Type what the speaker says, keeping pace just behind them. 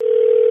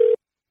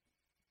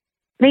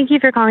Thank you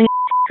for calling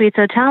Suites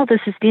Hotel. This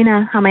is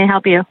Dina. How may I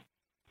help you?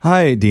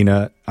 Hi,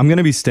 Dina. I'm going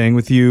to be staying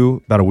with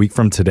you about a week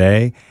from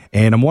today,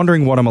 and I'm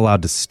wondering what I'm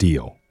allowed to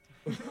steal.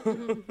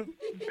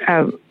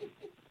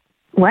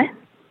 What?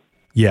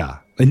 Yeah,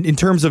 in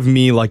terms of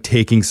me, like,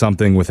 taking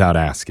something without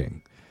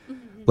asking.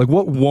 Like,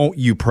 what won't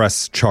you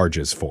press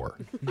charges for?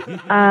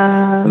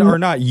 Or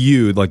not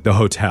you, like the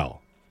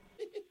hotel.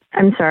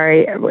 I'm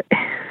sorry.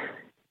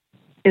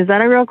 Is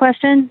that a real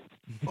question?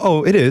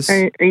 Oh, it is.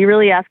 Are you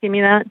really asking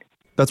me that?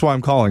 That's why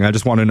I'm calling. I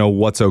just want to know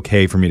what's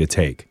okay for me to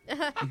take.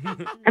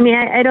 I mean,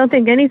 I don't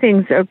think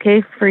anything's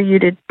okay for you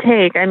to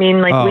take. I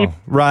mean, like,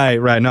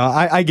 Right. No,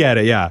 I get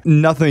it, yeah.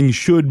 Nothing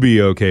should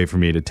be okay for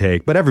me to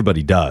take, but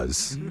everybody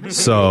does.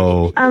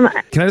 So,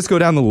 can I just go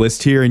down the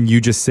list here and you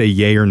just say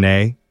yay or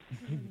nay?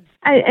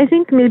 I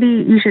think maybe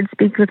you should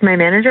speak with my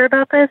manager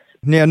about this.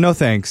 Yeah, no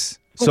thanks.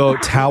 So,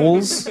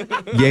 towels,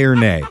 yay or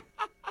nay?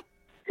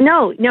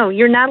 No,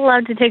 you're not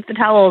allowed to take the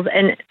towels.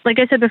 And like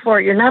I said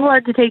before, you're not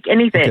allowed to take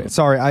anything. Okay,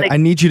 sorry, I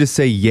need you to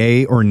say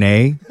yay or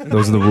nay.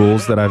 Those are the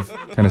rules that I've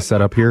kind of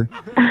set up here.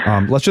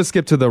 Let's just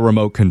skip to the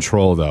remote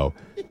control, though.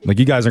 Like,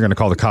 you guys are going to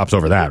call the cops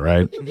over that,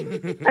 right?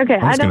 Okay,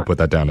 I'm just going to put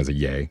that down as a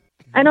yay.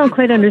 I don't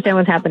quite understand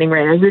what's happening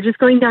right now. You're just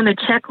going down a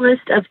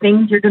checklist of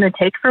things you're going to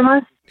take from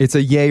us? It's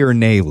a yay or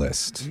nay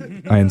list.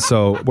 And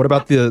so, what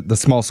about the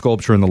small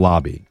sculpture in the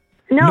lobby?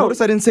 No.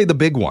 Notice I didn't say the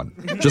big one.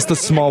 Just the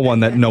small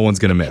one that no one's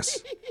going to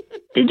miss.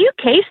 Did you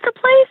case the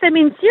place? I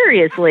mean,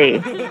 seriously.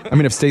 I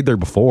mean, I've stayed there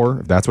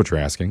before, if that's what you're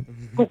asking.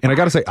 And I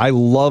gotta say, I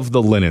love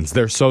the linens.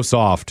 They're so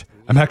soft.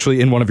 I'm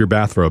actually in one of your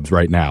bathrobes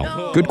right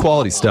now. Good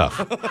quality stuff.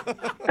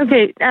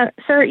 Okay,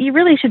 sir, you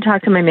really should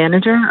talk to my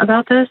manager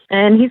about this.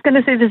 And he's going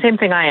to say the same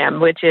thing I am,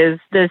 which is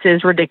this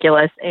is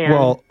ridiculous. And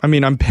Well, I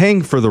mean, I'm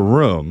paying for the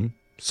room,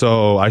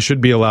 so I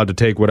should be allowed to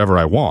take whatever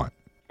I want.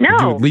 No.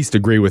 Would you at least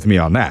agree with me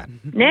on that?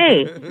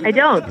 Nay, I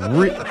don't. I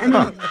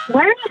mean,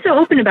 why are you so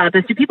open about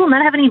this? Do people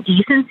not have any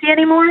decency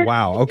anymore?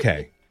 Wow,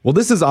 okay. Well,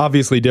 this is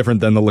obviously different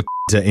than the La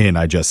Inn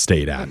I just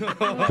stayed at.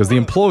 Because the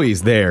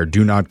employees there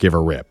do not give a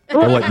rip.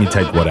 They'll let me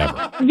take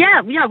whatever.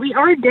 Yeah, we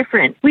are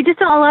different. We just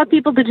don't allow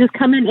people to just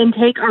come in and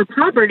take our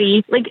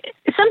property. Like,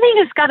 something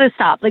has got to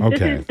stop. Like,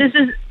 Okay. this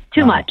is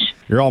too much.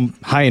 You're all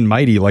high and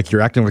mighty, like you're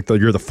acting like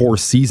you're the Four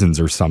Seasons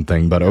or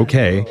something, but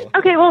okay.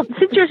 Okay, well,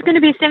 since you're going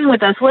to be staying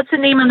with us, what's the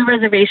name on the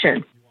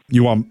reservation?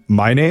 You want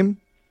my name?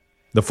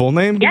 The full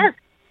name? Yes.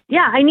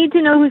 Yeah, I need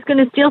to know who's going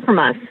to steal from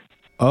us.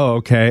 Oh,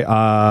 okay.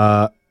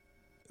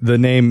 The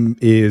name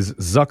is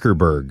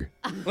Zuckerberg.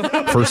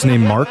 First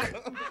name Mark?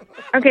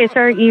 Okay,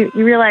 sir, you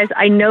realize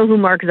I know who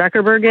Mark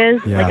Zuckerberg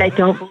is? Yeah. Like, I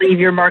don't believe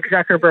you're Mark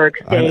Zuckerberg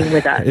staying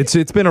with us.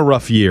 It's been a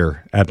rough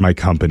year at my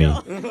company.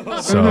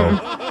 So,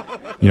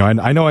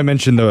 I know I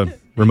mentioned the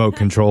remote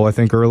control, I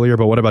think, earlier,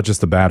 but what about just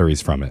the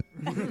batteries from it?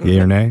 Yay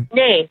or nay?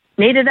 Nay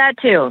to that,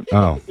 too.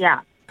 Oh. Yeah.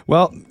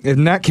 Well,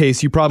 in that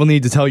case, you probably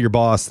need to tell your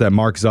boss that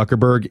Mark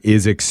Zuckerberg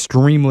is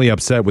extremely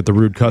upset with the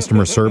rude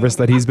customer service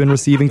that he's been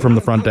receiving from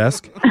the front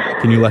desk.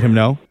 Can you let him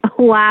know?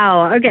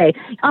 Wow. Okay.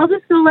 I'll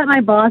just go let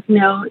my boss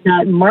know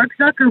that Mark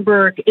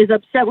Zuckerberg is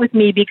upset with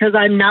me because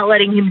I'm not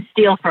letting him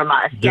steal from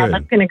us. Yeah, Good.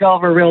 that's going to go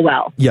over real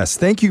well. Yes,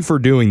 thank you for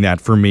doing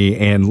that for me,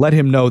 and let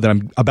him know that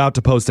I'm about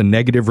to post a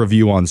negative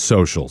review on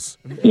socials.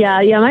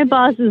 Yeah. My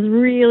boss is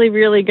really,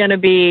 really going to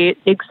be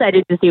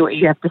excited to see what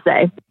you have to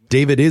say.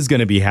 David is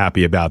going to be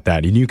happy about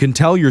that, and you can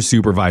tell your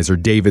supervisor,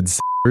 David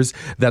Sears,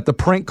 that the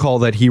prank call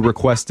that he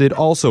requested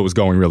also is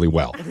going really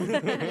well.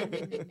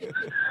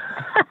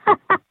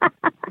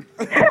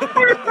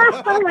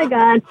 Oh, my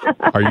God.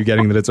 Are you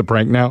getting that it's a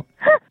prank now?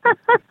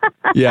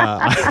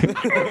 Yeah.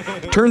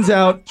 Turns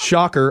out,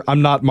 shocker,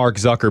 I'm not Mark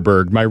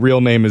Zuckerberg. My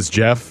real name is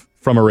Jeff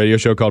from a radio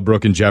show called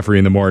Brooke and Jeffrey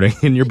in the Morning,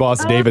 and your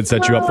boss, David,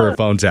 set you up for a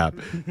phone tap.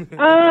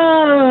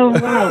 Oh,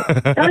 wow.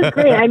 That was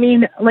great. I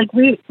mean, like,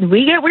 we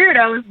get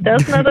weirdos.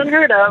 That's not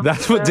unheard of.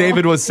 That's what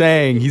David was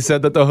saying. He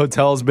said that the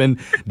hotel's been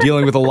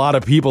dealing with a lot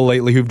of people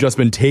lately who've just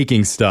been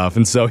taking stuff,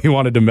 and so he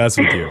wanted to mess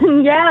with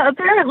you. Yeah,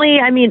 apparently.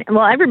 I mean,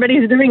 well,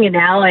 everybody's doing it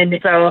now, and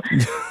so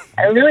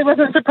I really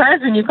wasn't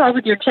surprised when you called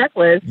with your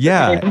checklist.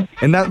 Yeah,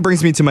 and that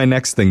brings me to my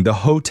next thing, the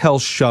hotel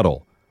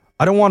shuttle.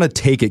 I don't want to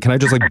take it. Can I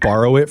just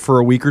borrow it for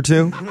a week or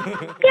two?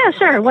 Yeah,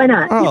 sure. Why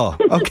not? Oh,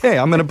 okay.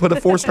 I'm going to put a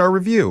 4-star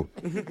review.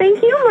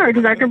 Thank you, Mark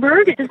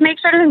Zuckerberg. Just make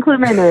sure to include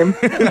my name.